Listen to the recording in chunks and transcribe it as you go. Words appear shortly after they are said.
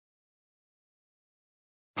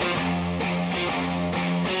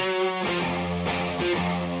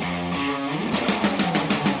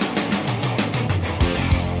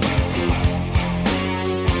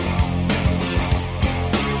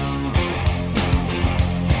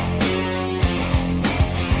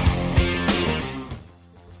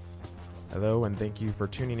Thank you for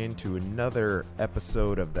tuning in to another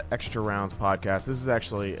episode of the Extra Rounds podcast. This is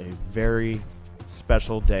actually a very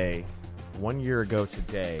special day. 1 year ago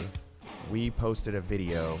today, we posted a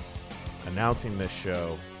video announcing this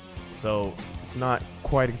show. So it's not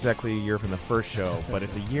quite exactly a year from the first show, but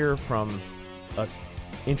it's a year from us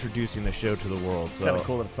introducing the show to the world. So kind of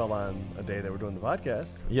cool that it fell on a day that we're doing the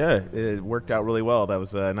podcast. Yeah, it worked out really well. That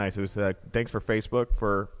was nice. It was thanks for Facebook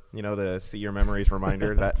for the See Your Memories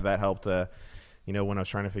reminder. that helped. When I was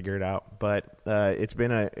trying to figure it out. But it's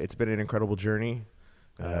been an incredible journey.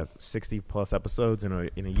 60 plus episodes in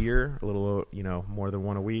a year, a little more than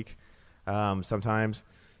one a week, sometimes.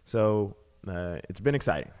 So it's been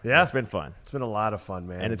exciting. Yeah, it's been fun. It's been a lot of fun,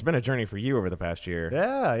 man. And it's been a journey for you over the past year.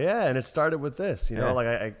 Yeah, and it started with this.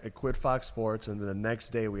 I quit Fox Sports, and the next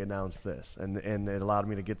day we announced this, and it allowed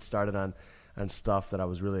me to get started on stuff that I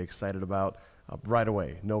was really excited about right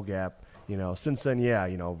away. No gap. Since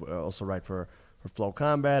then, also write for Flow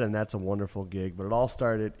Combat, and that's a wonderful gig. But it all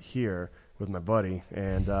started here with my buddy,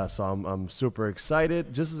 and so I'm super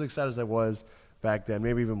excited, just as excited as I was back then,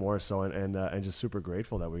 maybe even more so, and just super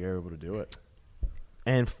grateful that we were able to do it.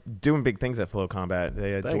 And doing big things at Flow Combat.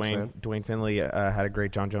 Thanks, Dwayne Finley had a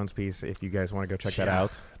great John Jones piece. If you guys want to go check that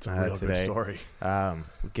out, it's a real today. good story.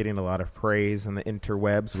 Getting a lot of praise on the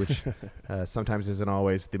interwebs, which sometimes isn't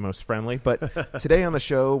always the most friendly. But today on the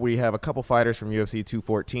show, we have a couple fighters from UFC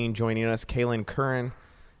 214 joining us: Kailin, Curran,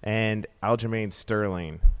 and Aljamain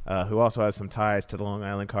Sterling, who also has some ties to the Long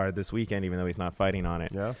Island card this weekend, even though he's not fighting on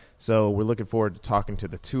it. Yeah. So we're looking forward to talking to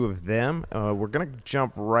the two of them. We're going to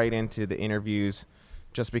jump right into the interviews,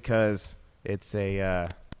 just because it's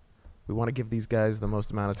we want to give these guys the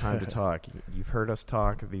most amount of time to talk. You've heard us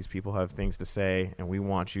talk. These people have things to say, and we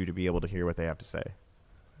want you to be able to hear what they have to say.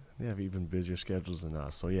 They have even busier schedules than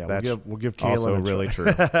us. So, yeah, That's we'll give Kailin also really true.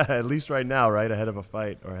 At least right now, right, ahead of a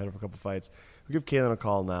fight or ahead of a couple fights. We'll give Kailin a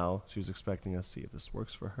call now. She was expecting us to see if this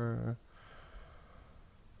works for her.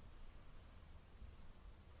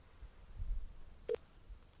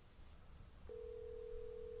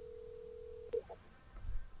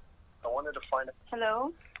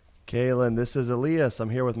 Hello? Kailin, this is Elias. I'm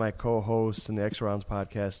here with my co-host in the Extra Rounds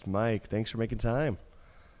podcast, Mike. Thanks for making time.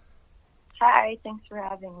 Hi, thanks for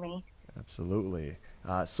having me. Absolutely.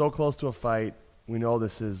 So close to a fight. We know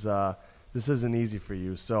this isn't easy for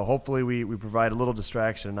you. So hopefully we provide a little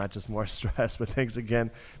distraction and not just more stress. But thanks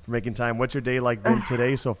again for making time. What's your day like been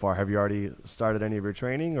today so far? Have you already started any of your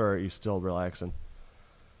training, or are you still relaxing?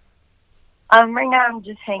 Right now I'm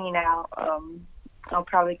just hanging out. I'll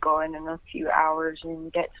probably go in a few hours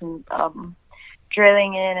and get some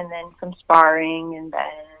drilling in, and then some sparring, and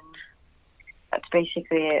then that's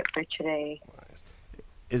basically it for today. Nice.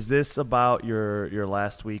 Is this about your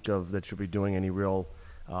last week of that you'll be doing any real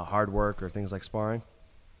hard work or things like sparring?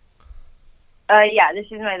 Yeah, this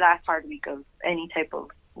is my last hard week of any type of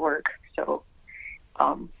work. So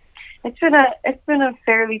it's been a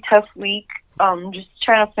fairly tough week. Just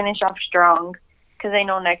trying to finish off strong, because I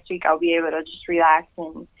know next week I'll be able to just relax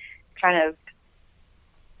and kind of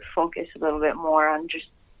focus a little bit more on just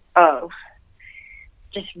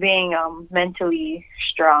being mentally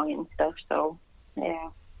strong and stuff. So, yeah.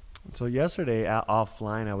 So yesterday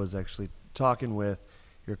offline, I was actually talking with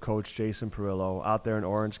your coach, Jason Perillo, out there in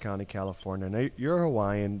Orange County, California. Now, you're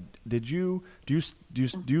Hawaiian. Do you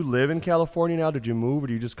live in California now? Did you move, or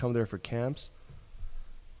do you just come there for camps?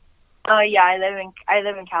 Yeah, I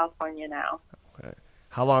live in California now. Okay.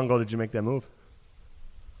 How long ago did you make that move?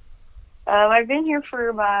 I've been here for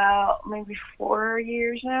about maybe 4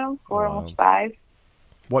 years now, almost 5.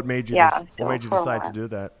 What made you decide to do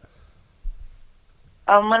that?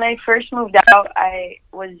 When I first moved out, I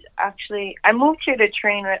moved here to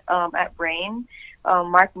train at Brain.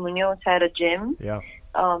 Mark Munoz had a gym. Yeah.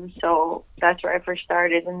 So that's where I first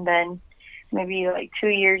started, and then maybe like 2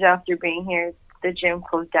 years after being here, the gym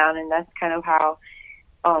closed down, and that's kind of how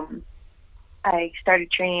I started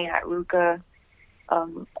training at Ruka.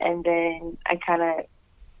 And then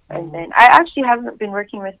I actually haven't been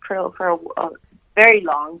working with Pearl for a very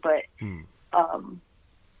long, but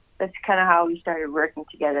that's kind of how we started working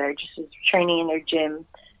together. I just was training in their gym,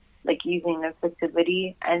 like using the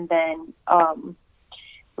facility, and then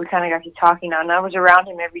we kind of got to talking on. I was around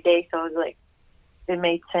him every day, so it was like it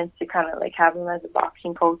made sense to kind of like have him as a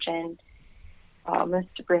boxing coach, and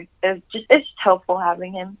it's just helpful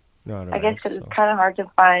having him. No, I guess because it's kind of hard to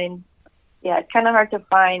find. Yeah, it's kind of hard to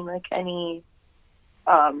find like any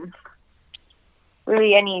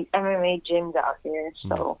really any MMA gyms out here.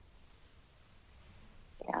 So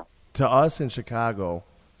yeah. To us in Chicago,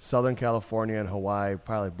 Southern California and Hawaii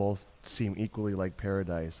probably both seem equally like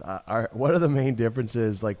paradise. What are the main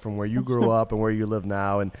differences, like, from where you grew up and where you live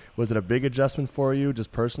now? And was it a big adjustment for you,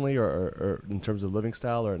 just personally, or in terms of living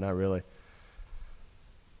style, or not really?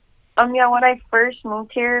 Yeah, when I first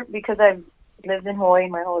moved here, because I've lived in Hawaii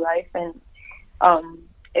my whole life, and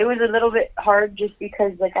it was a little bit hard just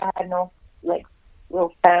because, like, I had no, like,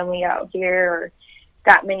 real family out here or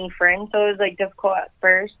that many friends, so it was, like, difficult at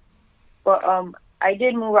first. But I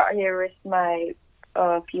did move out here with my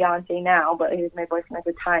fiance now, but he was my boyfriend at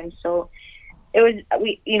the time, so it was,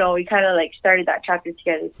 we kind of, like, started that chapter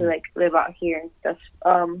together to, like, live out here and stuff.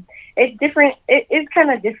 It's different. It is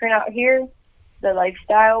kind of different out here, the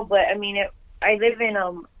lifestyle, but I mean, I live in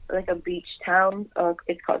like a beach town.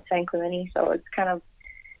 It's called San Clemente, so it's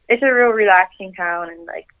a real relaxing town and,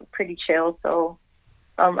 like, pretty chill. So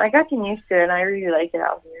I got used to it, and I really like it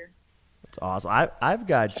out here. That's awesome. I've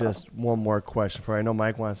got just one more question for you. I know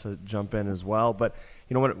Mike wants to jump in as well, but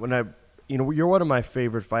you're one of my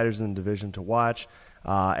favorite fighters in the division to watch.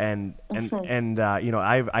 I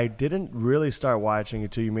didn't really start watching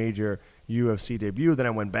until you made your UFC debut. Then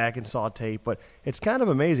I went back and saw tape, but it's kind of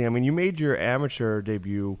amazing. I mean, you made your amateur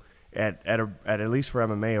debut at least for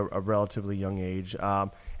MMA a relatively young age,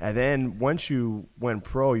 and then once you went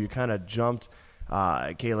pro, you kind of jumped,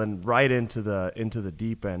 Kailin, right into the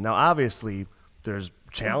deep end. Now, obviously, there's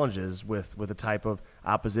challenges with the type of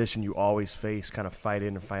opposition you always face, kind of fight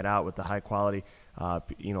in and fight out with the high quality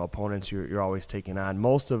opponents you're always taking on.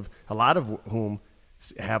 A lot of whom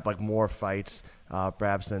have, like, more fights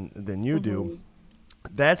perhaps than you do.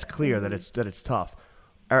 That's clear that it's tough.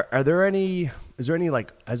 Has there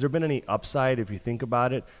been any upside, if you think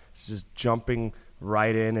about it? It's just jumping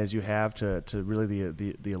right in as you have to really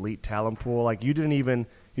the elite talent pool. Like, you didn't even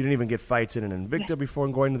get fights in an Invicta before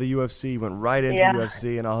going to the UFC. You went right into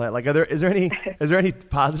UFC and all that. Like, is there any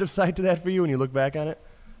positive side to that for you when you look back on it?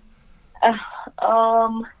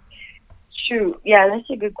 Shoot, yeah, that's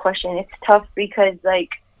a good question. It's tough because, like,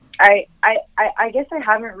 I guess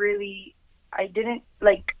I didn't,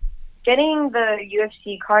 like, getting the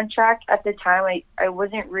UFC contract at the time. I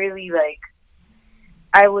wasn't really, like,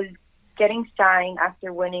 I was getting signed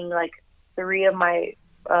after winning, like, 3 of my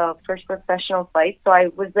first professional fights. So I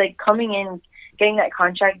was, like, coming in, getting that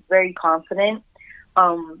contract very confident.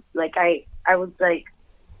 Like, I was, like,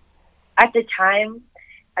 at the time,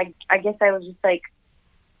 I guess I was just, like,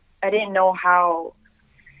 I didn't know how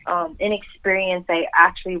inexperienced I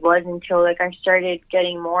actually was until, like, I started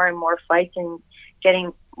getting more and more fights and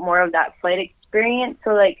getting more of that fight experience.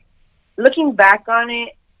 So, like, looking back on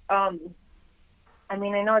it, I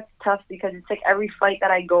mean, I know it's tough because it's, like, every fight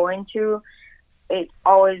that I go into, it's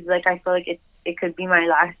always, like, I feel like it could be my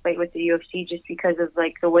last fight with the UFC just because of,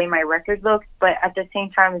 like, the way my record looks. But at the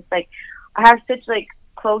same time, it's, like, I have such, like,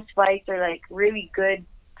 close fights or, like, really good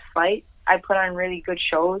fights. I put on really good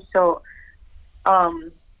shows. So, I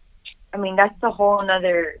mean, that's the whole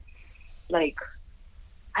another, like,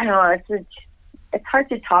 I don't know, it's hard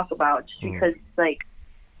to talk about just because, like,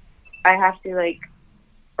 I have to, like,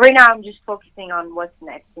 right now I'm just focusing on what's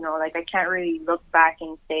next, like, I can't really look back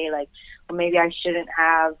and say, like, well, maybe I shouldn't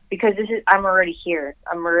have, because I'm already here.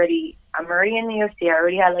 I'm already in the UFC. I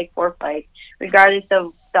already had, like, 4 fights. Regardless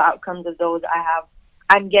of the outcomes of those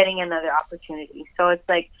I'm getting another opportunity. So it's,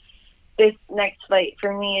 like, this next fight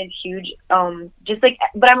for me is huge. Just, like,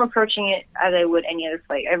 but I'm approaching it as I would any other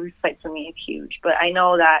fight. Every fight for me is huge. But I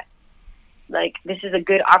know that, like, this is a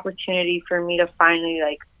good opportunity for me to finally,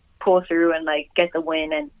 like, pull through and, like, get the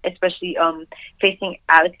win. And especially facing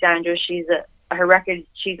Alexandra, her record,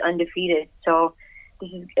 she's undefeated. So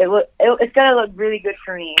it's gonna look really good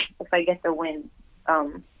for me if I get the win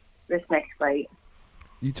this next fight.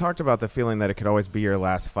 You talked about the feeling that it could always be your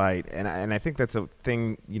last fight, and I think that's a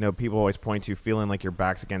thing, people always point to, feeling like your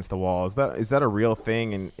back's against the wall. Is that a real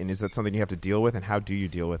thing, and is that something you have to deal with, and how do you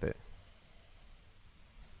deal with it?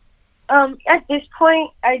 At this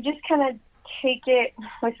point, I just kind of take it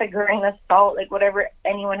with a grain of salt, like, whatever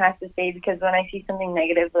anyone has to say, because when I see something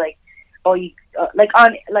negative, like, on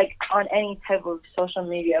any type of social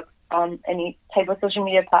media,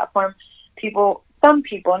 platform, some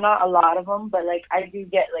people, not a lot of them, but, like, I do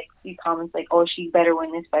get, like, few comments like, oh, she better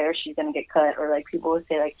win this fight or she's going to get cut. Or, like, people will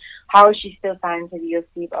say, like, how is she still signed to the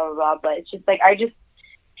UFC, blah, blah, blah. But it's just, like, I just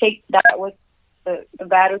take that with the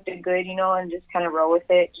bad with the good, and just kind of roll with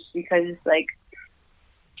it, just because it's, like,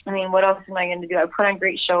 I mean, what else am I going to do? I put on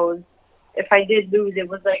great shows. If I did lose, it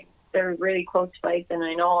was, like, they're really close fights, and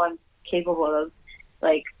I know I'm capable of,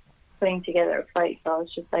 like, putting together a fight. So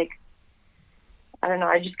it's just, like, I don't know.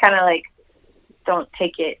 I just kind of, like, don't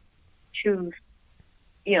take it too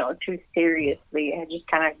too seriously. I just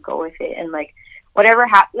kind of go with it, and like whatever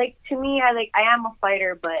like to me, I am a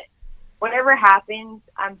fighter, but whatever happens,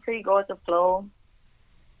 I'm pretty go with the flow.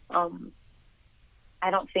 I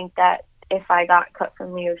don't think that if I got cut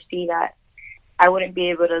from the UFC that I wouldn't be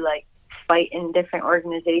able to like fight in different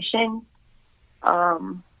organizations.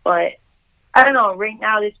 But I don't know. Right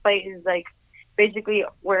now, this fight is like basically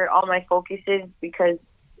where all my focus is because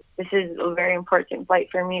this is a very important fight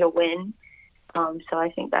for me to win. So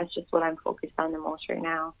I think that's just what I'm focused on the most right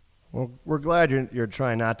now. Well, we're glad you're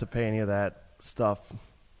trying not to pay any of that stuff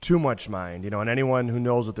too much mind, and anyone who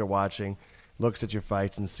knows what they're watching looks at your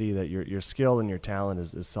fights and see that your skill and your talent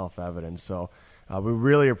is self-evident. So we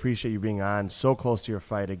really appreciate you being on so close to your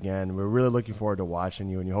fight again. We're really looking forward to watching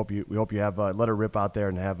you, and we hope you have let her rip out there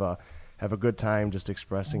and have a good time just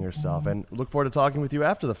expressing yourself. And look forward to talking with you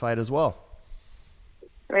after the fight as well.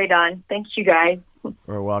 Right on. Thank you, guys.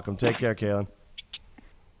 You're welcome. Take care, Kailin.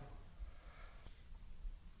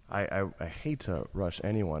 I hate to rush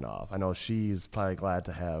anyone off. I know she's probably glad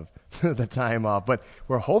to have the time off, but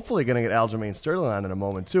we're hopefully going to get Aljamain Sterling on in a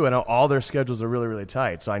moment too. I know all their schedules are really, really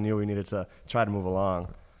tight, so I knew we needed to try to move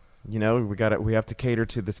along. We have to cater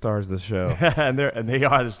to the stars of the show, and they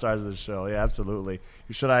are the stars of the show. Yeah, absolutely.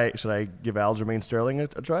 Should I give Aljamain Sterling a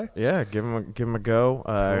try? Yeah, give him a go.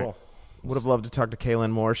 Cool. Would have loved to talk to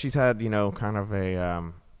Kailin more. She's had kind of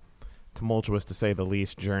a tumultuous, to say the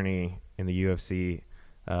least, journey in the UFC.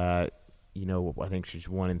 I think she's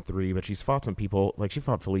 1-3, but she's fought some people. Like she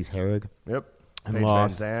fought Fili Herrig. Yep. And Paige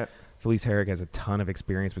lost. Van Zant. Fili Herrig has a ton of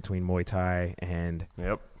experience between Muay Thai and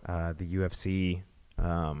the UFC.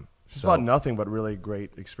 She's fought nothing but really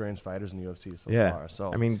great, experienced fighters in the UFC so far.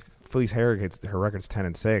 So I mean, Fili Herrig, her record's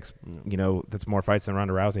 10-6. That's more fights than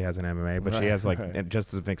Ronda Rousey has in MMA, but she has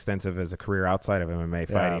just as extensive as a career outside of MMA,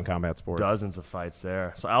 fighting in combat sports. Dozens of fights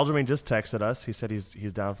there. So Aljamain just texted us. He said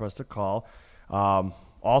he's down for us to call.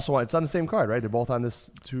 Also, it's on the same card, right? They're both on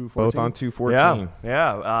this 214? Both on 214.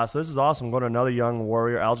 Yeah. So this is awesome. Going to another young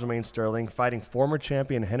warrior, Aljamain Sterling, fighting former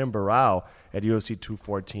champion Renan Barão at UFC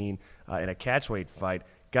 214 in a catchweight fight.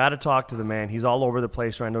 Got to talk to the man. He's all over the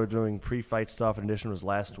place right now doing pre-fight stuff. In addition, was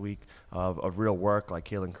last week of real work like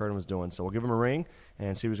Kailin Curran was doing. So we'll give him a ring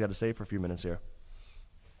and see what he's got to say for a few minutes here.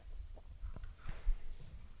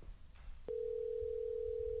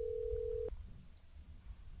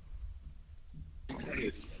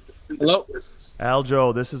 Hello?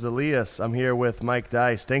 Aljo, this is Elias. I'm here with Mike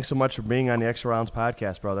Dice. Thanks so much for being on the Extra Rounds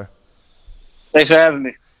podcast, brother. Thanks for having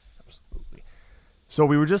me. Absolutely. So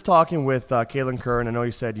we were just talking with Kailin Curran. I know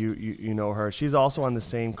you said you know her. She's also on the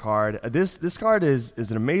same card. This card is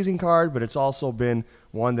an amazing card, but it's also been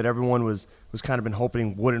one that everyone was kind of been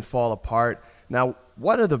hoping wouldn't fall apart. Now,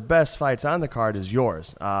 one of the best fights on the card is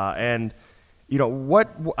yours. And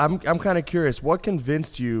I'm kind of curious, what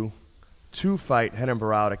convinced you to fight Renan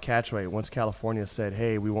Barão at catchweight once California said,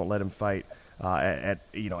 "Hey, we won't let him fight at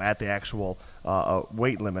the actual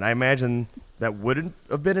weight limit"? I imagine that wouldn't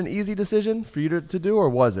have been an easy decision for you to do, or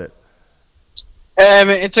was it? I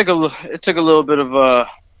mean, it took a little bit of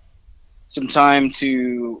some time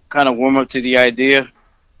to kind of warm up to the idea.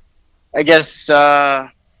 I guess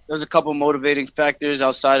there's a couple motivating factors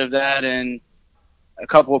outside of that, and a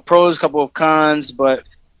couple of pros, a couple of cons, but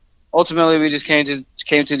ultimately we just came to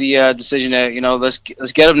the decision that let's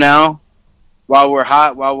get him now while we're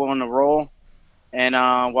hot, while we're on the roll, and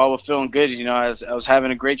while we're feeling good. I was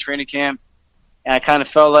having a great training camp, and I kind of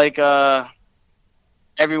felt like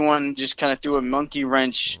everyone just kind of threw a monkey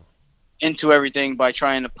wrench into everything by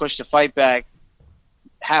trying to push the fight back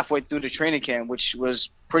halfway through the training camp, which was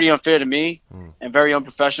pretty unfair to me and very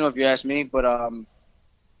unprofessional, if you ask me. But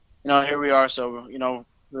here we are. So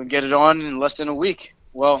we'll get it on in less than a week.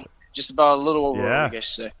 Well, just about a little over, I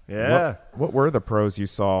guess you say. Yeah. What were the pros you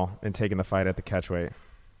saw in taking the fight at the catchweight?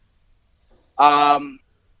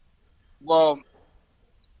 Well,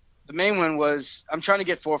 the main one was I'm trying to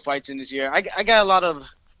get 4 fights in this year. I got a lot of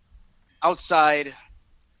outside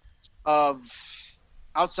of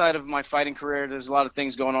my fighting career. There's a lot of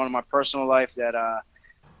things going on in my personal life that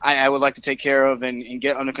I would like to take care of and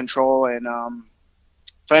get under control. And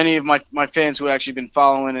for any of my fans who have actually been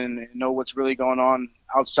following and know what's really going on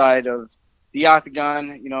outside of the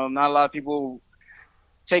octagon, not a lot of people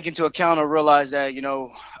take into account or realize that,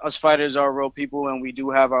 us fighters are real people and we do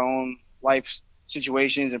have our own life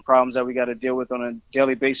situations and problems that we got to deal with on a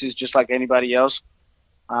daily basis, just like anybody else.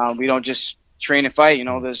 We don't just train and fight,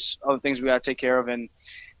 there's other things we got to take care of. And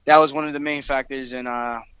that was one of the main factors in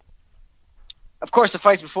of course, the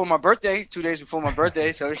fight's before my birthday, 2 days before my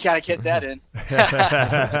birthday, so we got to get that in.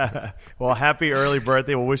 Well, happy early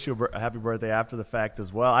birthday. We'll wish you a happy birthday after the fact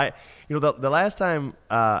as well. The last time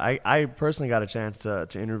I personally got a chance to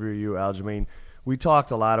interview you, Aljamain, we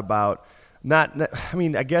talked a lot about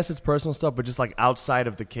I guess it's personal stuff, but just like outside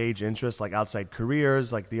of the cage interests, like outside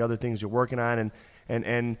careers, like the other things you're working on.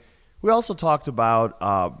 And we also talked about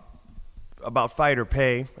fighter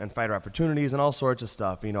pay and fighter opportunities and all sorts of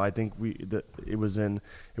stuff. I think it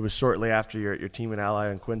was shortly after your team in Ally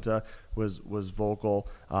and Quinta was vocal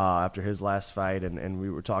after his last fight, and we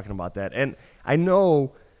were talking about that. And I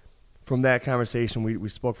know from that conversation we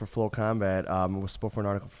spoke for Flow Combat. We spoke for an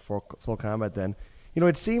article for Flow Combat then.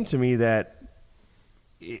 It seemed to me that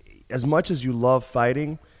as much as you love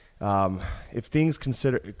fighting, if things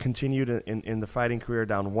continued in the fighting career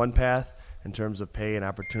down one path in terms of pay and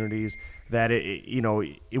opportunities, that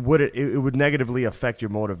it would negatively affect your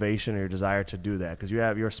motivation or your desire to do that, because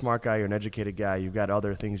you're a smart guy, you're an educated guy, you've got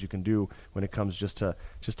other things you can do when it comes just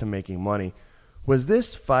to making money. Was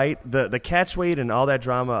this fight, the catch weight and all that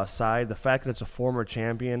drama aside, the fact that it's a former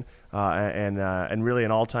champion and really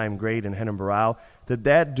an all-time great in Renan Barão, did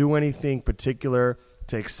that do anything particular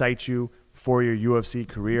to excite you for your UFC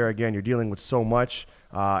career? Again, you're dealing with so much,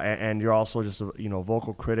 and you're also just a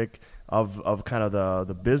vocal critic of kind of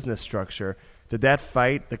the business structure. Did that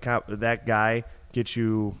fight, that guy, get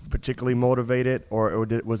you particularly motivated, or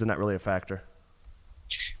was it not really a factor?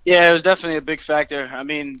 Yeah, it was definitely a big factor. I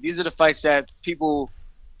mean, these are the fights that people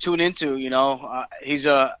tune into, He's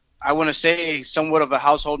I want to say, somewhat of a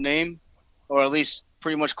household name, or at least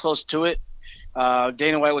pretty much close to it.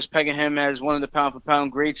 Dana White was pegging him as one of the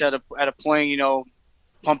pound-for-pound greats at a point,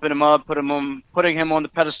 pumping him up, putting him on the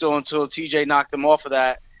pedestal until TJ knocked him off of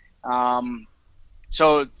that.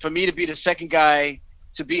 So for me to be the second guy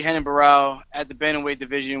to beat Renan Barão at the bantamweight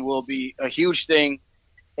division will be a huge thing.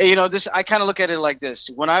 And, I kind of look at it like this.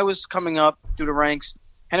 When I was coming up through the ranks,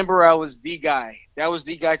 Renan Barão was the guy. That was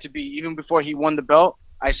the guy to beat. Even before he won the belt,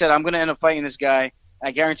 I said, I'm going to end up fighting this guy. I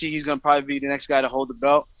guarantee he's going to probably be the next guy to hold the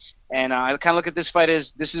belt. And I kind of look at this fight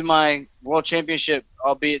as, this is my world championship,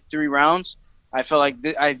 albeit 3 rounds. I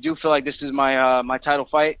do feel like this is my my title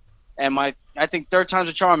fight. And I think third time's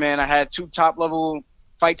a charm, man. I had 2 top-level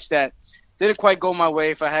fights that didn't quite go my way.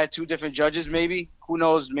 If I had 2 different judges, maybe, who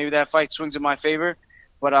knows, maybe that fight swings in my favor.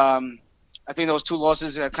 But I think those 2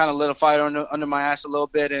 losses kind of lit a fire under my ass a little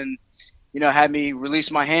bit, and had me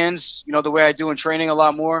release my hands, the way I do in training a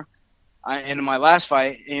lot more. In my last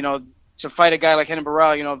fight, to fight a guy like Renan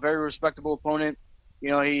Barão, a very respectable opponent,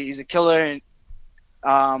 he's a killer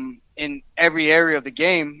in every area of the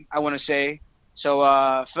game, I want to say. So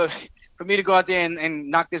for me to go out there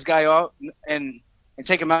and knock this guy out and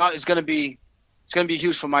take him out is going to be. It's going to be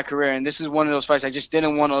huge for my career, and this is one of those fights I just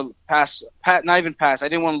didn't want to not even pass. I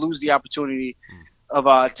didn't want to lose the opportunity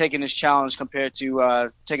of taking this challenge compared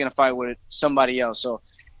to taking a fight with somebody else. So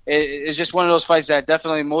it's just one of those fights that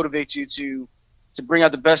definitely motivates you to bring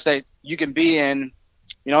out the best that you can be, and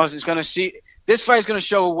it's going to see. This fight is going to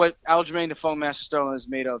show what Aljamain the Funk Master Sterling is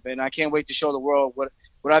made of, and I can't wait to show the world what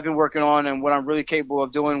I've been working on and what I'm really capable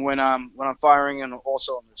of doing when I'm firing in all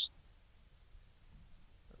cylinders.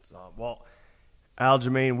 Well,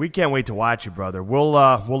 Aljamain, we can't wait to watch you, brother. We'll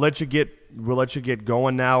let you get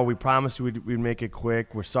going now. We promised you we'd make it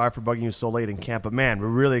quick. We're sorry for bugging you so late in camp, but man, we're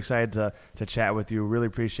really excited to chat with you. Really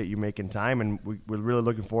appreciate you making time, and we're really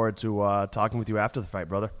looking forward to talking with you after the fight,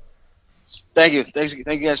 brother. Thank you. Thank you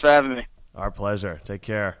guys for having me. Our pleasure. Take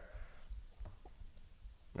care.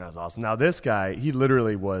 That was awesome. Now, this guy, he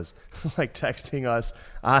literally was like texting us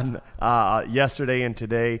on yesterday and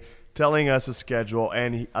today, telling us a schedule,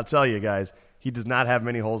 and I'll tell you guys, he does not have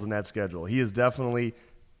many holes in that schedule. He has definitely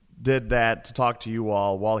did that to talk to you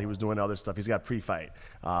all while he was doing other stuff. He's got pre-fight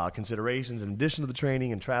considerations in addition to the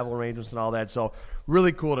training and travel arrangements and all that. So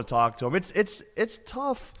really cool to talk to him. It's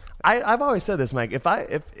tough. I've always said this, Mike. If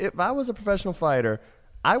I was a professional fighter,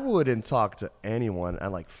 I wouldn't talk to anyone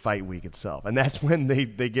on like fight week itself, and that's when they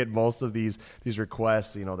get most of these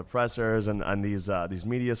requests. The pressers and these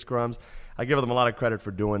media scrums. I give them a lot of credit for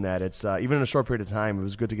doing that. It's even in a short period of time, it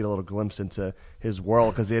was good to get a little glimpse into his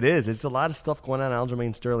world, because it's a lot of stuff going on in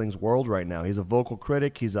Aljamain Sterling's world right now. He's a vocal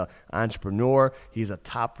critic. He's an entrepreneur. He's a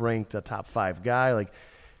top-ranked, top 5 guy. Like,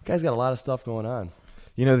 guy's got a lot of stuff going on.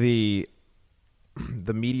 The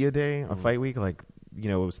media day of Fight Week, like,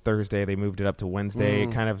 it was Thursday. They moved it up to Wednesday.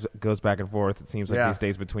 It kind of goes back and forth. It seems like these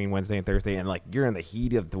days between Wednesday and Thursday, and like you're in the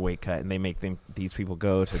heat of the weight cut, and they make these people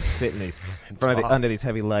go to sit in these under these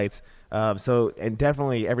heavy lights. And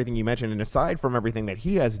definitely everything you mentioned, and aside from everything that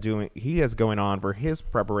he has going on for his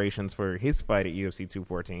preparations for his fight at UFC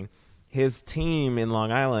 214, his team in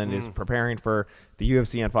Long Island is preparing for the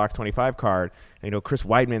UFC on Fox 25 card. Chris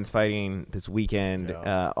Weidman's fighting this weekend.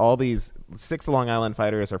 Yeah. All these 6 Long Island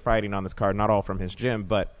fighters are fighting on this card, not all from his gym,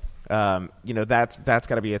 but that's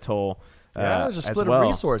got to be a toll. There's a split of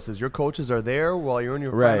resources. Your coaches are there while you're in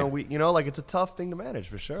your final week. It's a tough thing to manage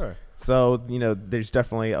for sure. So, there's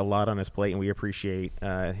definitely a lot on his plate, and we appreciate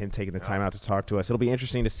him taking the time out to talk to us. It'll be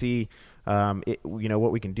interesting to see,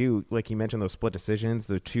 what we can do. Like you mentioned, those split decisions,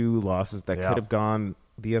 the 2 losses that could have gone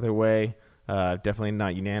the other way, definitely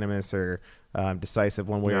not unanimous or decisive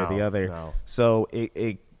one way or the other. No. So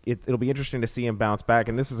it'll be interesting to see him bounce back.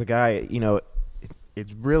 And this is a guy,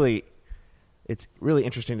 it's really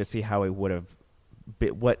interesting to see how he would have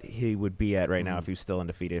what he would be at right now if he was still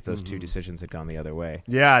undefeated, if those 2 decisions had gone the other way.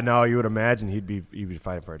 Yeah, no, you would imagine he'd be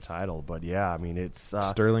fighting for a title. But yeah, I mean, it's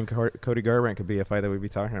Sterling Cody Garbrandt could be a fight that we'd be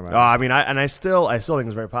talking about. I still think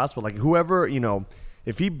it's very possible. Like whoever,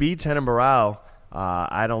 if he beats Renan Barão,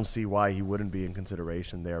 I don't see why he wouldn't be in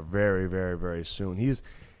consideration there very, very, very soon.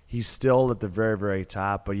 He's still at the very, very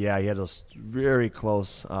top, but yeah, he had those very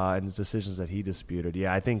close in his decisions that he disputed.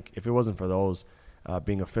 Yeah, I think if it wasn't for those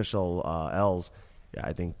being official L's, yeah,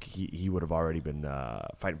 I think he would have already been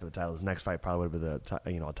fighting for the title. His next fight probably would have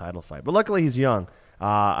been a title fight. But luckily, he's young,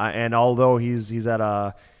 and although he's at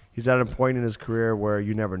a point in his career where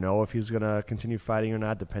you never know if he's going to continue fighting or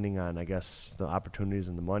not, depending on, I guess, the opportunities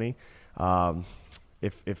and the money.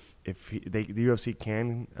 If the UFC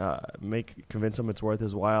can convince him it's worth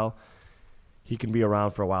his while, he can be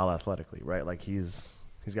around for a while athletically, right? Like he's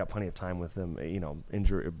got plenty of time with him,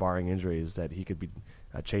 barring injuries, that he could be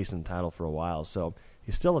chasing the title for a while. So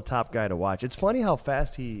he's still a top guy to watch. It's funny how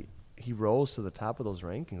fast he rose to the top of those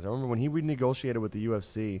rankings. I remember when he renegotiated with the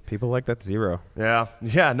UFC. People like that 0.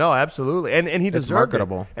 Yeah, no, absolutely, and he deserved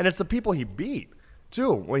marketable. And it's the people he beat.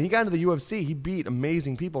 Too, when he got into the UFC, he beat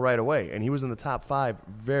amazing people right away, and he was in the top 5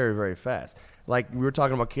 very, very fast. Like we were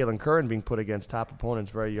talking about Kailin Curran being put against top opponents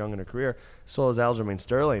very young in her career. So has Aljamain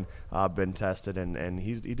Sterling been tested, and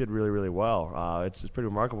he did really, really well. It's pretty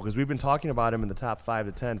remarkable because we've been talking about him in the top 5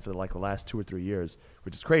 to 10 for the last 2 or 3 years,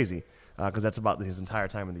 which is crazy because that's about his entire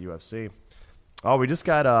time in the UFC. Oh, we just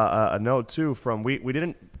got a note too from we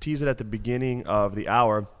didn't tease it at the beginning of the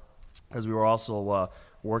hour because we were also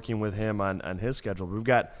working with him on his schedule.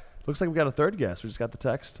 Looks like we've got a third guest. We just got the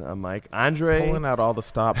text, Mike. Andre. Pulling out all the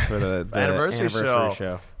stops for the anniversary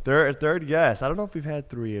show. Third guest. I don't know if we've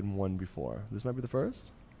had 3 in one before. This might be the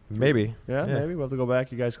first? Maybe. Yeah, maybe. We'll have to go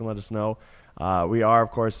back. You guys can let us know. We are,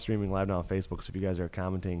 of course, streaming live now on Facebook, so if you guys are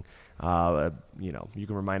commenting, you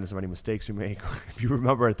can remind us of any mistakes we make. If you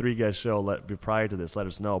remember a 3-guest show prior to this, let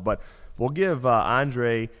us know. But we'll give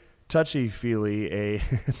Andre Touchy Fili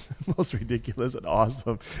it's the most ridiculous and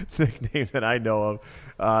awesome nickname that I know of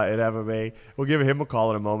in MMA. We'll give him a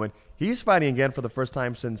call in a moment. He's fighting again for the first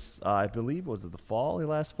time since, I believe, was it the fall he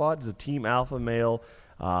last fought? He's a team alpha male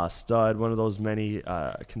stud, one of those many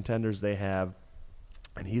contenders they have.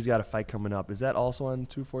 And he's got a fight coming up. Is that also on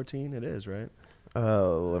 214? It is, right?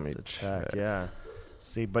 Let me check. Yeah.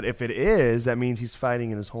 See, but if it is, that means he's fighting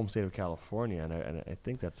in his home state of California, and I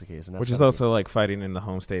think that's the case. And that's which is also like fighting in the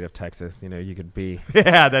home state of Texas. You could be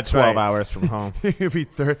 12 hours from home. You could be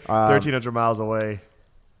 1,300 miles away.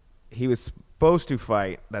 He was supposed to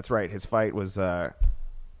fight. That's right. His fight was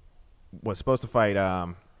supposed to fight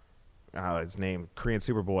his name, Korean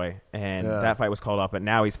Superboy, and that fight was called off. But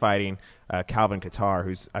now he's fighting Calvin Kattar,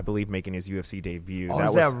 who's, I believe, making his UFC debut. Oh,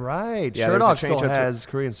 is that right? Yeah, Sherdog still has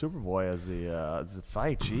Korean Superboy as the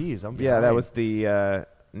fight. Jeez, I'm behind. That was the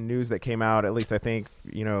news that came out. At least I think,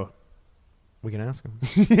 we can ask him.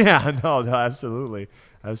 Yeah, no, absolutely.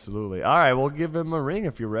 Absolutely. All right, we'll give him a ring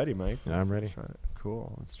if you're ready, Mike. Yeah, I'm ready.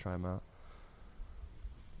 Cool. Let's try him out.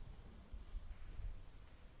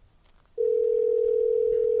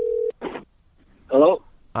 Hello?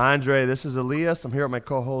 Andre, this is Elias. I'm here with my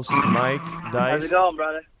co-host, Mike Dice. How's it going,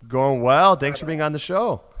 brother? Going well. Thanks for being on the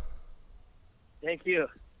show. Thank you.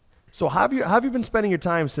 So how have you been spending your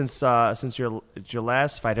time since your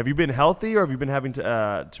last fight? Have you been healthy, or have you been having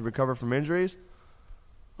to recover from injuries?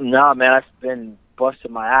 No, man, I've been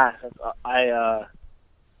busting my ass.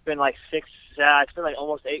 Been like it's been like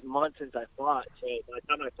almost 8 months since I fought. So by the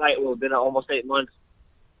time I fight, it will have been almost 8 months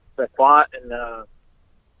since I fought, and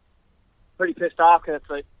pretty pissed off because it's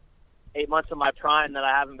like 8 months of my prime that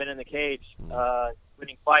I haven't been in the cage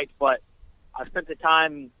winning fights. But I spent the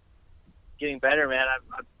time getting better, man.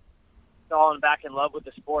 I've fallen back in love with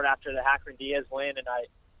the sport after the Hacker and Diaz win, and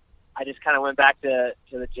I just kind of went back to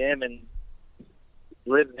the gym and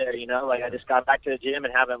lived there, I just got back to the gym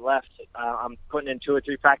and haven't left. I'm putting in 2 or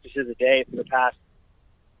 3 practices a day for the past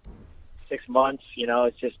 6 months. You know,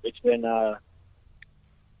 it's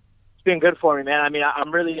been good for me, man. I mean,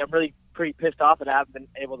 I'm really pretty pissed off that I haven't been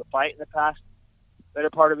able to fight in the past better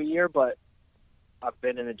part of a year, but I've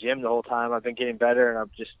been in the gym the whole time. I've been getting better, and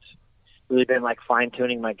I've just really been like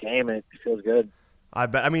fine-tuning my game, and it feels good. I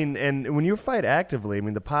bet. I mean, and when you fight actively, I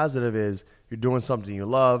mean, the positive is you're doing something you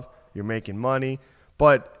love, you're making money.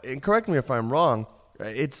 But, and correct me if I'm wrong,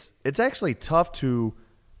 it's actually tough to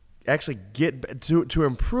actually get to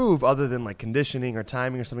improve other than like conditioning or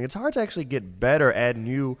timing or something. It's hard to actually get better at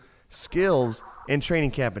new skills in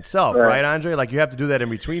training camp itself, right, Andre? Like you have to do that in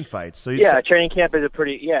between fights. So training camp is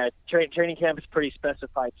training camp is pretty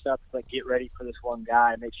specified stuff. Like get ready for this one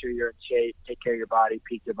guy, make sure you're in shape, take care of your body,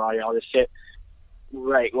 peak your body, all this shit.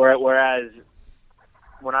 Right. Whereas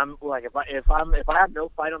when I'm like, if I have no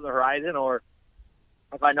fight on the horizon, or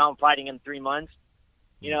if I know I'm fighting in 3 months,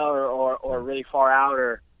 you know, or really far out,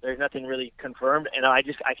 or there's nothing really confirmed, and I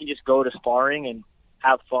can just go to sparring and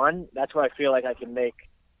have fun. That's where I feel like I can make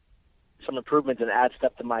some improvements and add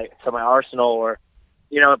stuff to my arsenal. Or,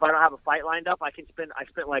 you know, if I don't have a fight lined up, I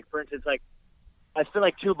spent like, for instance, like I spent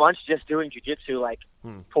like 2 months just doing jiu-jitsu like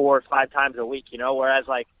 4 or 5 times a week, you know, whereas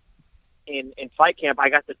like in fight camp, I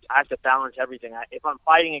have to balance everything. If I'm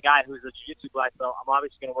fighting a guy who's a jiu-jitsu black belt, I'm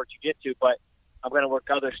obviously going to work jiu-jitsu, but I'm going to work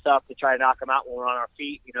other stuff to try to knock him out when we're on our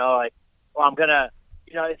feet, you know, like, or I'm going to,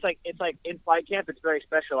 you know, it's like in fight camp, it's very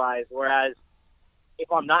specialized. Whereas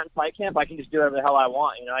if I'm not in fight camp, I can just do whatever the hell I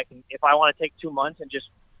want. You know, if I want to take 2 months and just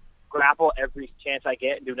grapple every chance I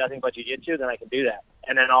get and do nothing but jiu-jitsu, then I can do that.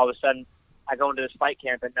 And then all of a sudden I go into this fight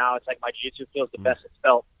camp, and now it's like my jiu-jitsu feels the best it's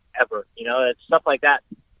felt ever. You know, it's stuff like that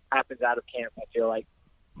happens out of camp, I feel like.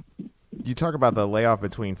 You talk about the layoff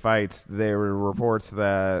between fights. There were reports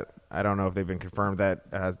that, I don't know if they've been confirmed,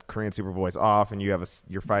 that Korean Superboy's off and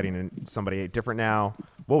you're fighting somebody different now.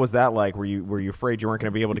 What was that like? Were you afraid you weren't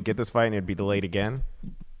going to be able to get this fight and it'd be delayed again?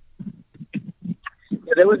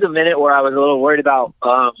 Yeah, there was a minute where I was a little worried about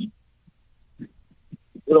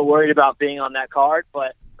being on that card,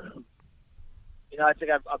 but you know, I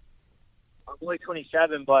think I'm only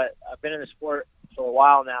 27, but I've been in the sport for a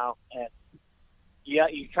while now, and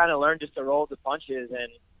you kind of learn just to roll with the punches,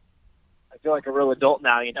 and I feel like a real adult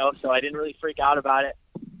now, you know, so I didn't really freak out about it.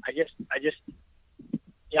 I just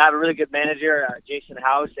I have a really good manager, Jason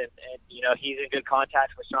House, and you know, he's in good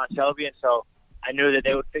contact with Sean Shelby, and so I knew that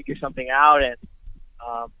they would figure something out, and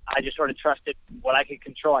I just sort of trusted what I could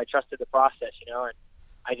control. I trusted the process, you know, and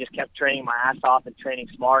I just kept training my ass off and training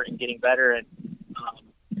smart and getting better, and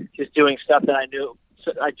just doing stuff that I knew,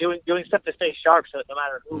 doing stuff to stay sharp, so that no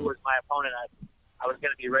matter who was my opponent, I was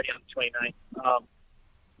going to be ready on the 29th.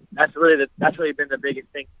 That's really been the biggest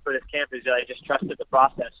thing for this camp, is that I just trusted the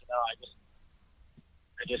process. You know,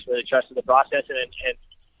 I just really trusted the process, and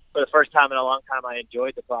for the first time in a long time, I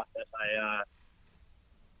enjoyed the process.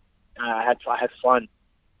 I had fun.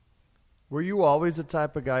 Were you always the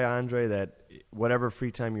type of guy, Andre, that whatever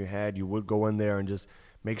free time you had, you would go in there and just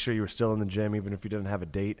make sure you were still in the gym, even if you didn't have a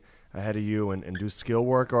date ahead of you, and do skill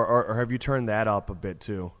work, or have you turned that up a bit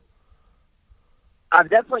too? I've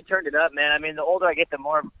definitely turned it up, man. I mean, the older I get, the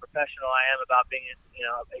more professional I am about being, you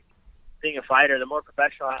know, being a fighter. The more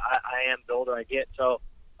professional I am, the older I get. So,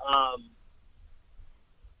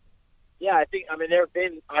 yeah, I think, I mean,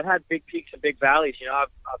 I've had big peaks and big valleys. You know,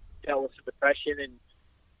 I've dealt with some depression and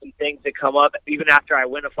some things that come up. Even after I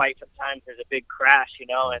win a fight, sometimes there's a big crash, you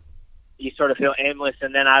know, and you sort of feel aimless.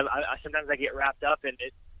 And then I sometimes I get wrapped up in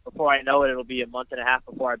it. Before I know it, it'll be a month and a half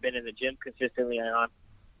before I've been in the gym consistently, and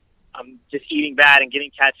I'm just eating bad and getting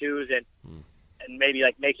tattoos and maybe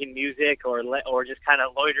like making music or just kind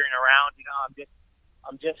of loitering around. You know,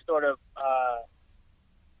 I'm just sort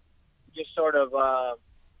of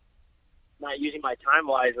not using my time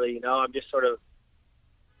wisely. You know, I'm just sort of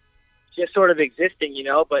existing. You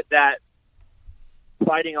know, but that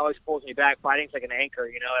fighting always pulls me back. Fighting's like an anchor.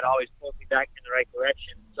 You know, it always pulls me back in the right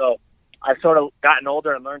direction. So I've sort of gotten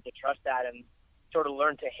older and learned to trust that, and sort of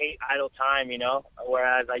learned to hate idle time, you know,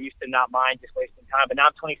 whereas I used to not mind just wasting time. But now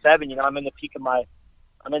I'm 27, you know, I'm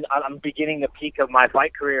beginning the peak of my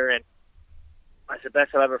fight career, and it's the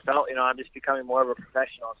best I've ever felt. You know, I'm just becoming more of a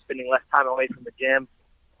professional. I'm spending less time away from the gym.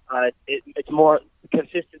 It's more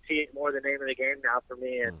consistency is more the name of the game now for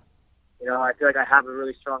me, and you know, I feel like I have a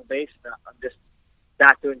really strong base. And I'm just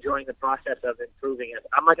back to enjoying the process of improving it.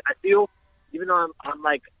 I feel, even though I'm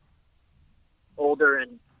like older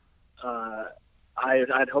and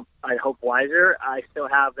I'd hope wiser, I still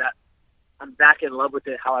have that. I'm back in love with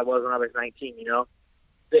it how I was when I was 19, you know.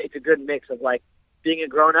 It's a good mix of like being a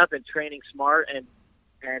grown up and training smart and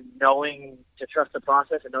knowing to trust the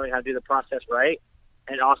process and knowing how to do the process right,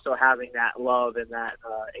 and also having that love and that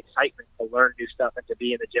excitement to learn new stuff and to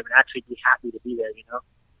be in the gym and actually be happy to be there, you know?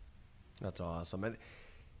 That's awesome. And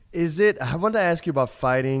I wanted to ask you about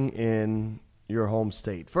fighting in your home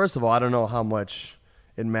state. First of all, I don't know how much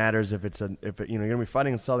it matters if you're going to be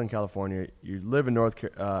fighting in Southern California. You live in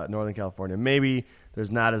Northern California. Maybe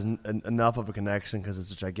there's not enough of a connection because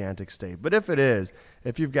it's a gigantic state. But if it is,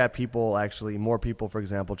 if you've got more people, for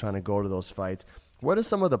example, trying to go to those fights, what are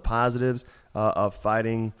some of the positives of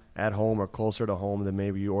fighting at home or closer to home than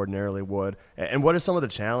maybe you ordinarily would? And what are some of the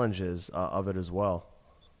challenges of it as well?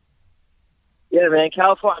 Yeah, man,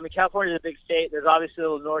 California's a big state. There's obviously a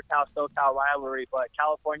little NorCal, SoCal rivalry, but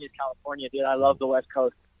California's California, dude. I love the West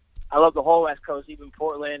Coast. I love the whole West Coast, even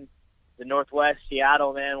Portland, the Northwest,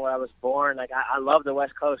 Seattle, man, where I was born. Like, I love the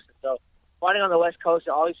West Coast. So fighting on the West Coast,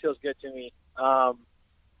 it always feels good to me.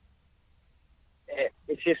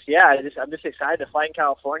 It's just, I'm just excited to fight in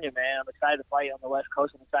California, man. I'm excited to fight on the West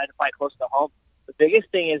Coast. I'm excited to fight close to home. The biggest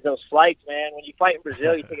thing is those flights, man. When you fight in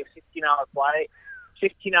Brazil, you take a 16-hour flight.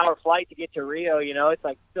 16-hour flight to get to Rio, you know, it's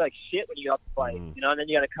like, you feel like shit when you have to fight, you know, and then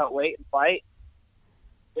you got to cut weight and fight.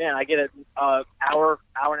 Man, I get an hour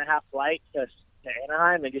and a half flight to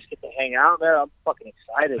Anaheim and just get to hang out there. I'm fucking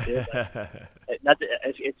excited, dude.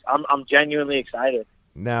 I'm genuinely excited.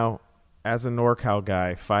 Now, as a NorCal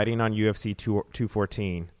guy fighting on UFC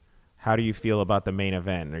 214, how do you feel about the main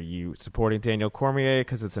event? Are you supporting Daniel Cormier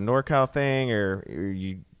because it's a NorCal thing, or are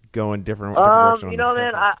you going different direction? You know,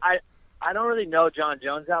 man, I don't really know John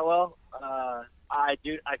Jones that well. I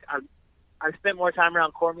spent more time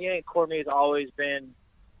around Cormier, and Cormier's always been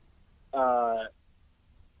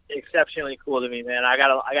exceptionally cool to me, man. I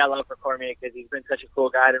got love for Cormier because he's been such a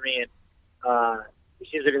cool guy to me, and he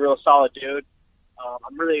seems like a real solid dude.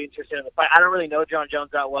 I'm really interested in the fight. I don't really know John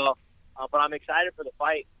Jones that well, but I'm excited for the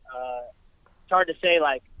fight. It's hard to say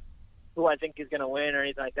like who I think is going to win or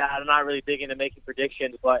anything like that. I'm not really big into making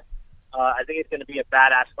predictions, but I think it's going to be a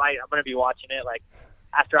badass fight. I'm going to be watching it. Like,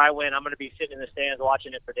 after I win, I'm going to be sitting in the stands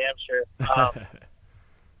watching it for damn sure.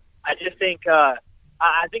 I just think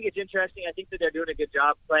I think it's interesting. I think that they're doing a good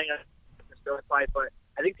job playing the story fight, but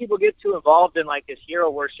I think people get too involved in, like, this hero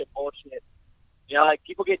worship bullshit. You know, like,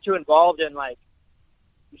 people get too involved in, like,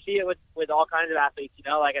 you see it with all kinds of athletes, you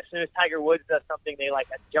know? Like, as soon as Tiger Woods does something, they, like,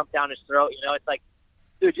 jump down his throat, you know? It's like,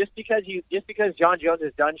 dude, just because John Jones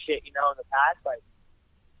has done shit, you know, in the past, like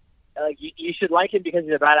you should like him because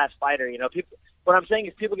he's a badass fighter, you know. What I'm saying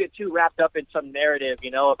is people get too wrapped up in some narrative,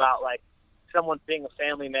 you know, about like someone being a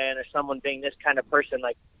family man or someone being this kind of person.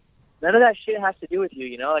 Like, none of that shit has to do with you,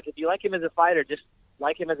 you know. Like, if you like him as a fighter, just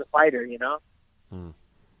like him as a fighter, you know.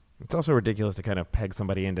 It's also ridiculous to kind of peg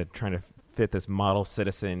somebody into trying to fit this model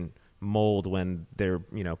citizen mold when they're,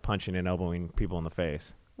 you know, punching and elbowing people in the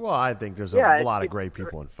face. Well, I think there's a lot of great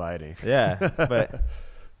people in fighting. Yeah, but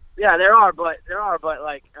yeah, there are, but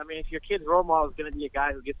like, I mean, if your kid's role model is going to be a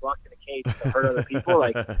guy who gets locked in a cage to hurt other people,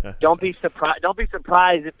 like, don't be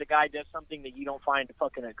surprised if the guy does something that you don't find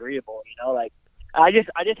fucking agreeable, you know? Like, I just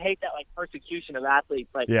hate that, like, persecution of athletes.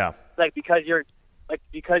 Like, yeah, like because you're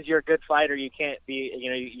a good fighter, you can't be, you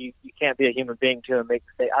know, you can't be a human being to make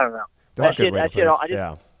mistakes. I don't know. That shit.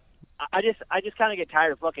 I just kind of get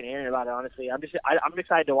tired of fucking hearing about it. Honestly, I'm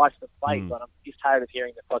excited to watch the fight, but I'm just tired of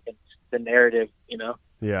hearing the narrative. You know.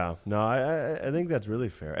 Yeah. No, I think that's really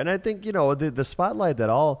fair, and I think, you know, the spotlight that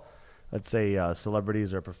all, let's say,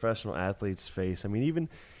 celebrities or professional athletes face. I mean, even,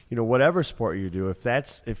 you know, whatever sport you do,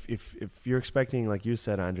 if you're expecting, like you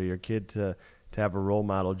said, Andre, your kid to have a role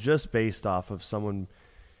model just based off of someone,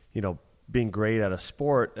 you know, being great at a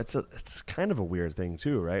sport, it's kind of a weird thing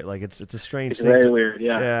too, right? Like, it's a strange thing. Very weird,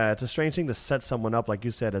 yeah. Yeah, it's a strange thing to set someone up, like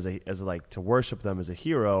you said, as like to worship them as a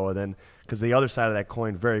hero, and then because the other side of that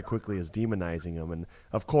coin very quickly is demonizing them, and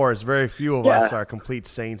of course, very few of us are complete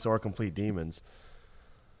saints or complete demons.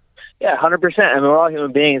 Yeah, 100%. I mean, we're all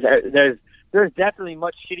human beings. There's definitely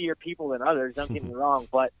much shittier people than others. Don't get me wrong,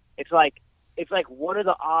 but it's like, what are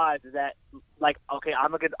the odds that, like, okay,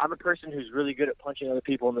 I'm a person who's really good at punching other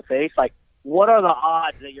people in the face. Like, what are the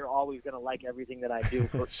odds that you're always going to like everything that I do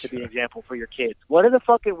to be an example for your kids? What are the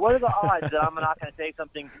odds that I'm not going to say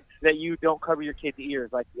something that you don't cover your kids'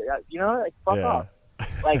 ears? Like, you know, like, fuck off.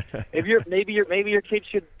 Like, if maybe your kid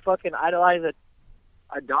should fucking idolize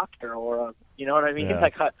a doctor or a, you know what I mean? Yeah.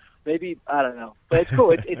 Like, maybe, I don't know. But it's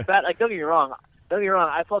cool. It's bad. Like, don't get me wrong.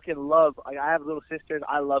 I fucking love, like, I have little sisters.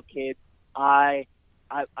 I love kids. I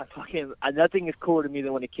fucking, nothing is cooler to me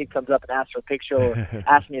than when a kid comes up and asks for a picture or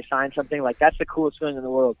asks me to sign something. Like, that's the coolest feeling in the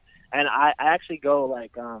world. And I actually go,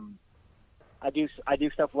 like, I do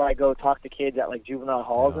stuff where I go talk to kids at, like, juvenile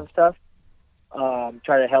halls and stuff.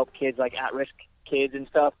 Try to help kids, like, at-risk kids and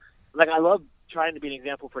stuff. Like, I love trying to be an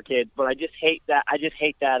example for kids, but I just hate that. I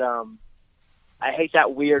hate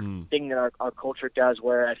that weird thing that our culture does,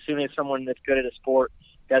 where as soon as someone that's good at a sport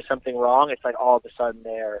does something wrong, it's like all of a sudden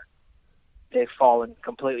they've fallen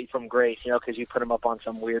completely from grace, because you put them up on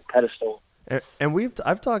some weird pedestal. And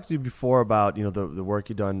I've talked to you before about the work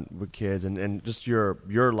you've done with kids and just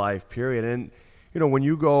your life period. And when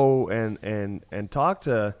you go and talk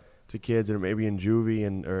to kids that are maybe in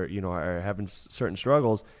juvie or are having certain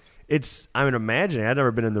struggles, I'm imagining, I've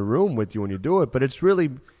never been in the room with you when you do it, but it's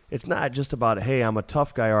not just about, hey, I'm a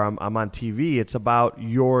tough guy or I'm on TV. It's about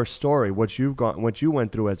your story, what you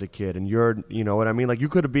went through as a kid, and you know what I mean? Like you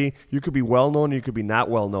could be well known, you could be not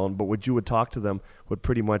well known, but what you would talk to them would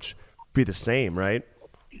pretty much be the same, right?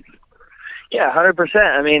 Yeah, 100%.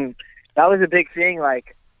 I mean, that was a big thing.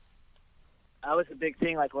 Like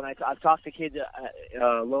when I've talked to kids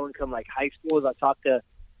at low income like high schools. I've talked to,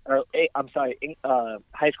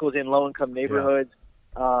 high schools in low income neighborhoods.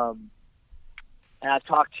 Yeah. And I've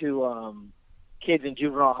talked to kids in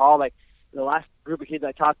juvenile hall. Like the last group of kids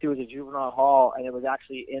I talked to was in juvenile hall, and it was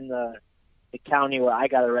actually in the county where I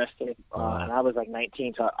got arrested. And I was like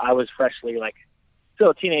 19, so I was freshly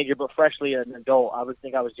still a teenager, but freshly an adult. I would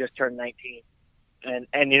think I was just turned 19. And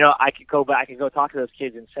I could go talk to those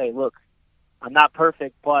kids and say, look, I'm not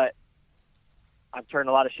perfect, but I've turned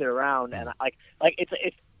a lot of shit around. And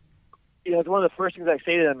it's one of the first things I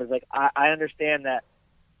say to them is like, I understand that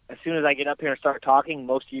as soon as I get up here and start talking,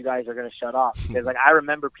 most of you guys are going to shut off. Because I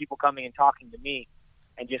remember people coming and talking to me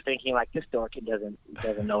and just thinking like, this dork doesn't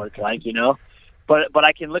know what it's like, But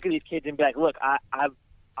I can look at these kids and be like, look,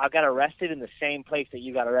 I've got arrested in the same place that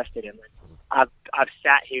you got arrested in. I've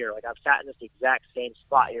sat here, I've sat in this exact same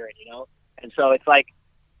spot you're in, And so it's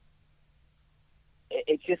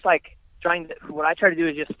just like what I try to do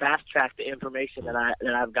is just fast track the information that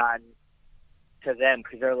I've gotten to them,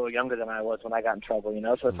 because they're a little younger than I was when I got in trouble,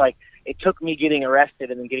 So it's like it took me getting arrested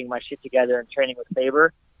and then getting my shit together and training with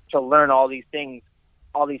Faber to learn all these things,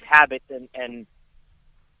 all these habits and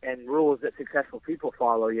rules that successful people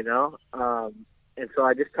follow, And so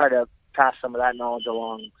I just try to pass some of that knowledge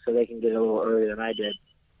along so they can get it a little earlier than I did.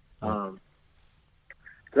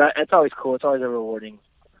 It's always cool. It's always a rewarding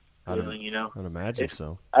feeling, I'd imagine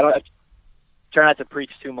so. I try not to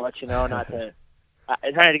preach too much, not to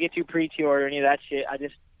I try not to get too preachy or any of that shit. I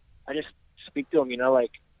just speak to them,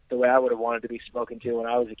 like the way I would have wanted to be spoken to when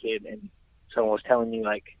I was a kid, and someone was telling me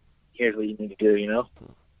like, here's what you need to do,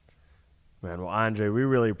 Man, well, Andre, we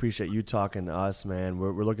really appreciate you talking to us, man.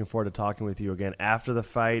 We're looking forward to talking with you again after the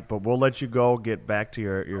fight, but we'll let you go, get back to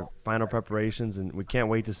your final preparations, and we can't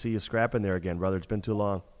wait to see you scrapping there again, brother. It's been too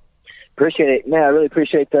long. Appreciate it, man. I really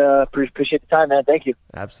appreciate the time, man. Thank you.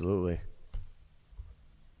 Absolutely.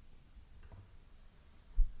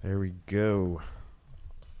 There we go.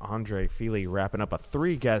 Andre Fili wrapping up a rare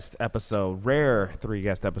 3-guest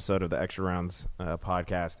episode of the Extra Rounds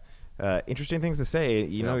podcast. Interesting things to say.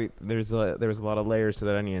 There's a lot of layers to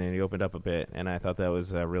that onion, and he opened up a bit, and I thought that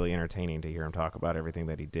was really entertaining to hear him talk about everything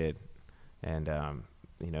that he did. And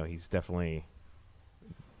he's definitely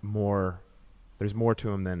there's more to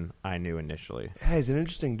him than I knew initially. Yeah, he's an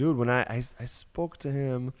interesting dude. When I spoke to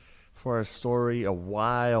him for a story a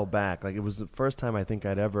while back, it was the first time I think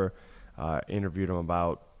I'd ever interviewed him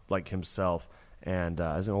about himself. And it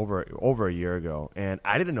was over a year ago, and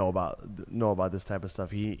I didn't know about this type of stuff.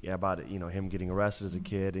 Him getting arrested as a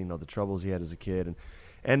kid, the troubles he had as a kid,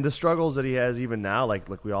 and the struggles that he has even now. Like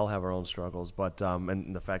we all have our own struggles, but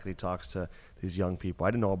and the fact that he talks to these young people, I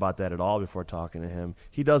didn't know about that at all before talking to him.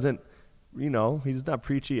 He doesn't, he's not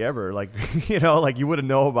preachy ever. You wouldn't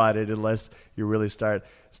know about it unless you really start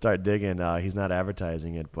digging. He's not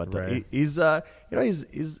advertising it, but right. He's a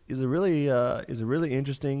really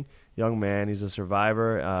interesting young man. He's a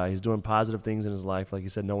survivor. He's doing positive things in his life. Like you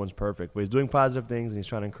said, no one's perfect, but he's doing positive things, and he's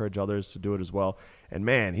trying to encourage others to do it as well. And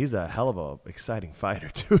man, he's a hell of a exciting fighter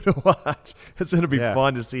too to watch. It's going to be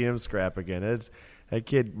fun to see him scrap again. That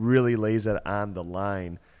kid really lays it on the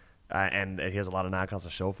line. And he has a lot of knockouts to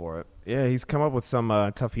show for it. Yeah, he's come up with some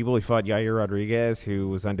tough people. He fought Yair Rodriguez, who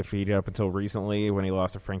was undefeated up until recently when he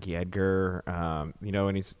lost to Frankie Edgar. And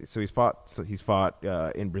he's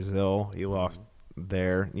fought in Brazil. He lost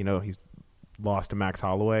there. He's lost to Max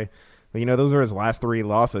Holloway. But, those are his last 3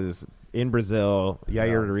 losses in Brazil.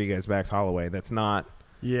 Yair Rodriguez, Max Holloway. That's not.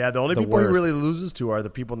 Yeah, the only people he really loses to are the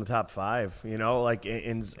people in the top 5.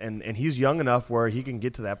 And he's young enough where he can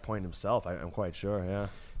get to that point himself. I'm quite sure. Yeah.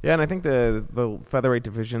 Yeah, and I think the featherweight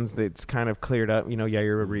divisions, it's kind of cleared up.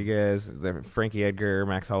 Yair Rodriguez, Frankie Edgar,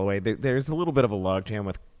 Max Holloway. There's a little bit of a logjam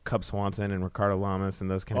with Cub Swanson and Ricardo Lamas and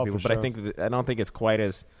those kind of people. But sure. I don't think it's quite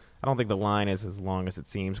as I don't think the line is as long as it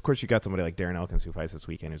seems. Of course, you got somebody like Darren Elkins who fights this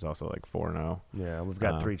weekend, who's also like 4-0. Yeah, we've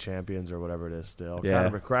got 3 champions or whatever it is still. Yeah.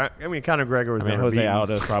 Conor McGregor was Jose beaten.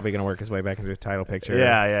 Aldo's probably going to work his way back into the title picture.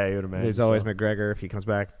 Yeah, you would imagine. There's always McGregor if he comes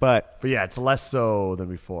back. But yeah, it's less so than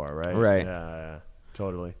before, right? Right. Yeah,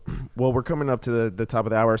 totally. Well, we're coming up to the top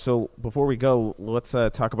of the hour. So before we go, let's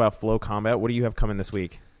talk about Flow Combat. What do you have coming this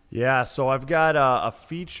week? Yeah, so I've got a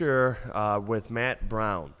feature with Matt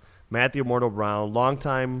Brown. Matt the Immortal Brown,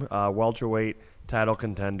 longtime welterweight title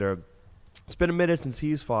contender. It's been a minute since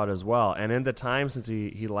he's fought as well. And in the time since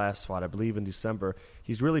he last fought, I believe in December,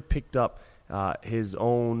 he's really picked up his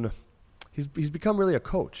own – he's become really a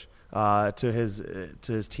coach to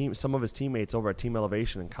his team, some of his teammates over at Team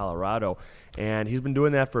Elevation in Colorado. And he's been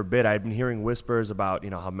doing that for a bit. I've been hearing whispers about,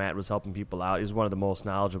 how Matt was helping people out. He's one of the most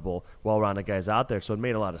knowledgeable, well-rounded guys out there, so it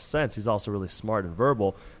made a lot of sense. He's also really smart and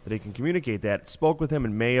verbal that he can communicate that. Spoke with him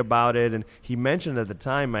in May about it, and he mentioned at the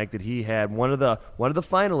time, Mike, that he had one of the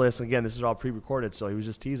finalists. Again, this is all pre-recorded, so he was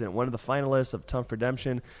just teasing it. One of the finalists of Tough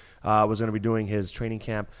Redemption was going to be doing his training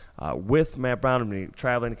camp with Matt Brown and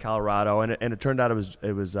traveling to Colorado, and it turned out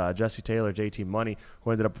it was Jesse Taylor, JT Money,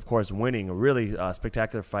 who ended up, of course, winning a really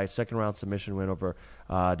spectacular fight, second-round submission win over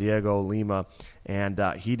Diego Lima, and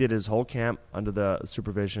he did his whole camp under the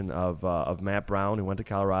supervision of Matt Brown, who went to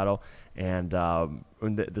Colorado, and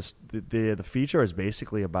the feature is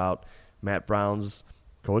basically about Matt Brown's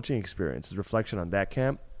coaching experience, his reflection on that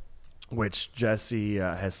camp, which Jesse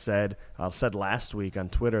has said last week on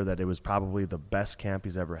Twitter that it was probably the best camp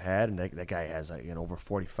he's ever had, and that guy has over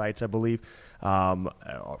 40 fights, I believe,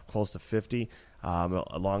 close to 50,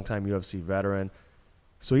 a longtime UFC veteran.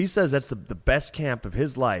 So he says that's the best camp of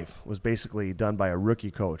his life was basically done by a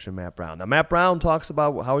rookie coach in Matt Brown. Now, Matt Brown talks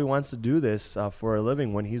about how he wants to do this for a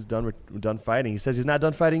living when he's done fighting. He says he's not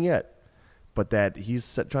done fighting yet, but that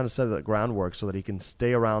he's trying to set the groundwork so that he can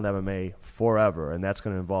stay around MMA forever, and that's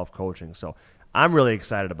going to involve coaching. So I'm really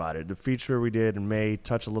excited about it. The feature we did in May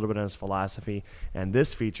touched a little bit on his philosophy, and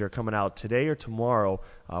this feature coming out today or tomorrow,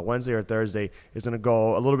 Wednesday or Thursday, is going to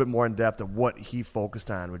go a little bit more in depth of what he focused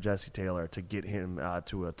on with Jesse Taylor to get him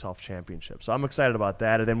to a tough championship. So I'm excited about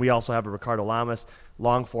that. And then we also have a Ricardo Lamas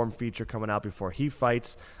long-form feature coming out before he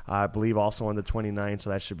fights, I believe also on the 29th,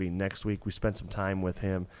 so that should be next week. We spent some time with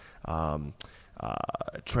him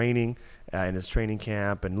training in his training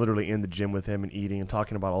camp and literally in the gym with him and eating and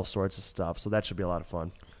talking about all sorts of stuff. So that should be a lot of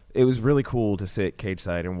fun. It was really cool to sit cage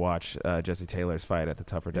side and watch Jesse Taylor's fight at the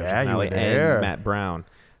Tough Redemption finale and Matt Brown.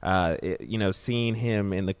 Seeing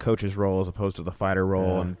him in the coach's role as opposed to the fighter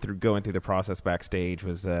role and going through the process backstage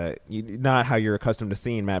was not how you're accustomed to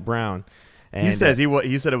seeing Matt Brown. And he says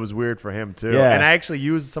he said it was weird for him too. Yeah. And I actually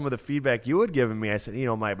used some of the feedback you had given me. I said,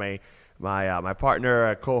 my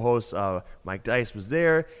partner, co-host Mike Dice was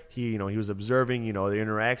there. He was observing the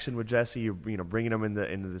interaction with Jesse. Bringing him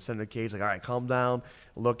into the center of the cage, like, all right, calm down.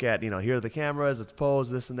 Look at here are the cameras. Let's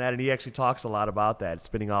pose this and that. And he actually talks a lot about that,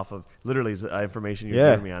 spinning off of literally information you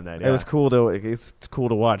gave me on that. Yeah. It was cool it's cool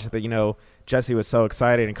to watch that. Jesse was so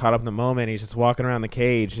excited and caught up in the moment. He's just walking around the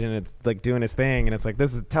cage and it's like doing his thing. And it's like,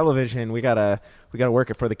 this is television. We gotta work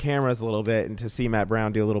it for the cameras a little bit. And to see Matt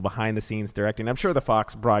Brown do a little behind the scenes directing, I'm sure the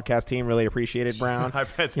Fox broadcast team really appreciated Brown. I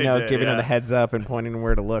bet they did, giving him the heads up and pointing him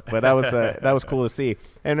where to look. But that was cool to see.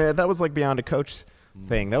 And that was like beyond a coach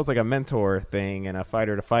thing. That was like a mentor thing and a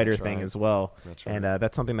fighter to fighter thing as well. That's right. And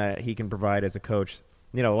that's something that he can provide as a coach.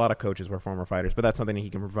 A lot of coaches were former fighters, but that's something he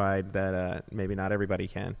can provide that maybe not everybody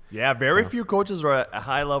can. Yeah, very few coaches are at a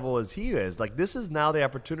high level as he is. Like, this is now the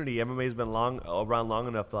opportunity. MMA has been around long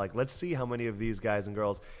enough to, let's see how many of these guys and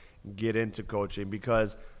girls get into coaching,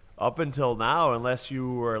 because up until now, unless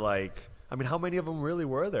you were how many of them really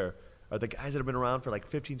were there? Are the guys that have been around for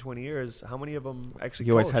 15, 20 years, how many of them actually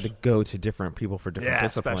You always had to go to different people for different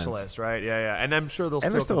disciplines. Specialists, right? Yeah. And I'm sure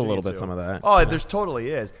there's still a little bit some of that. Oh, there's totally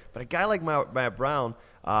is. But a guy like Matt Brown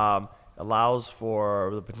allows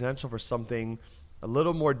for the potential for something a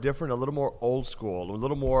little more different, a little more old school, a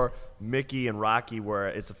little more Mickey and Rocky, where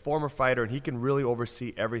it's a former fighter and he can really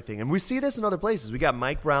oversee everything. And we see this in other places. We got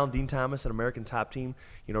Mike Brown, Dean Thomas, an American Top Team,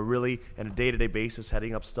 really on a day-to-day basis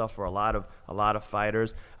heading up stuff for a lot of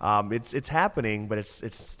fighters. It's happening, but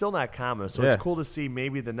it's still not common. So it's cool to see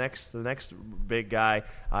maybe the next big guy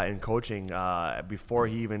in coaching before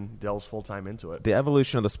he even delves full time into it. The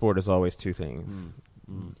evolution of the sport is always two things.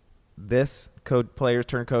 this players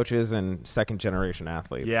turn coaches and second generation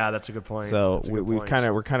athletes. Yeah, that's a good point. So we're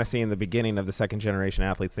kind of seeing the beginning of the second generation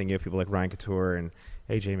athletes, thinking of people like Ryan Couture and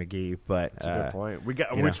AJ McGee. But that's a good point.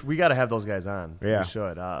 We got to have those guys on. Yeah, we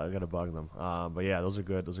should. I got to bug them. But yeah, those are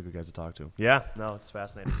good. Those are good guys to talk to. Yeah, no, it's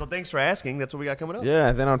fascinating. So thanks for asking. That's what we got coming up.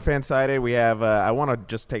 Yeah. Then on Fansided, we have. I want to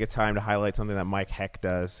just take a time to highlight something that Mike Heck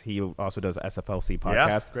does. He also does SFLC podcast.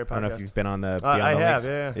 Yeah, great podcast. I don't know if you've been on the. Beyond I the have.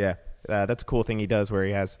 Links. Yeah. That's a cool thing he does where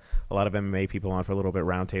he has a lot of MMA people on for a little bit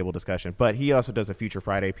roundtable discussion. But he also does a Future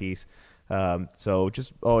Friday piece. So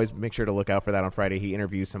just always make sure to look out for that on Friday. He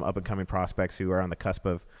interviews some up-and-coming prospects who are on the cusp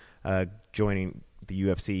of joining the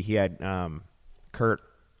UFC. He had Kurt,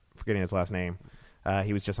 forgetting his last name.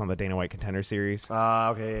 He was just on the Dana White Contender Series.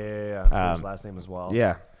 Okay, yeah. His last name as well.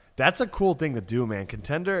 Yeah. That's a cool thing to do, man.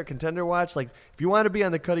 Contender watch. Like, if you want to be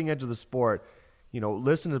on the cutting edge of the sport,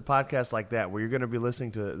 listen to podcasts like that where you're going to be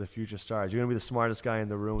listening to the future stars. You're going to be the smartest guy in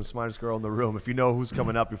the room, smartest girl in the room. If you know who's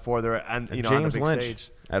coming up before they're on, on the James big Lynch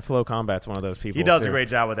stage. At Flow Combat's one of those people. He does too. a great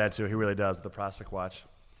job with that too. He really does. The Prospect Watch.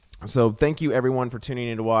 So thank you, everyone, for tuning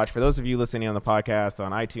in to watch. For those of you listening on the podcast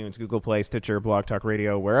on iTunes, Google Play, Stitcher, Blog Talk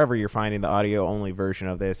Radio, wherever you're finding the audio-only version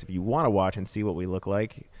of this, if you want to watch and see what we look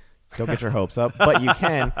like, don't get your hopes up. But you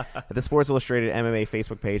can at the Sports Illustrated MMA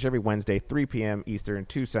Facebook page every Wednesday, 3 p.m. Eastern,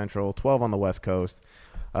 2 Central, 12 on the West Coast.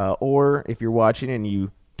 Or if you're watching and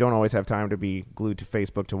you don't always have time to be glued to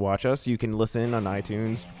Facebook to watch us, you can listen on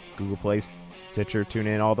iTunes, Google Play, Stitcher,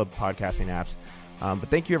 TuneIn, all the podcasting apps. But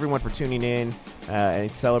thank you, everyone, for tuning in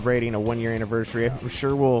and celebrating a one-year anniversary. I'm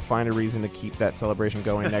sure we'll find a reason to keep that celebration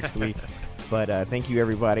going next week. But thank you,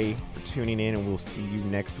 everybody, for tuning in, and we'll see you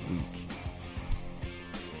next week.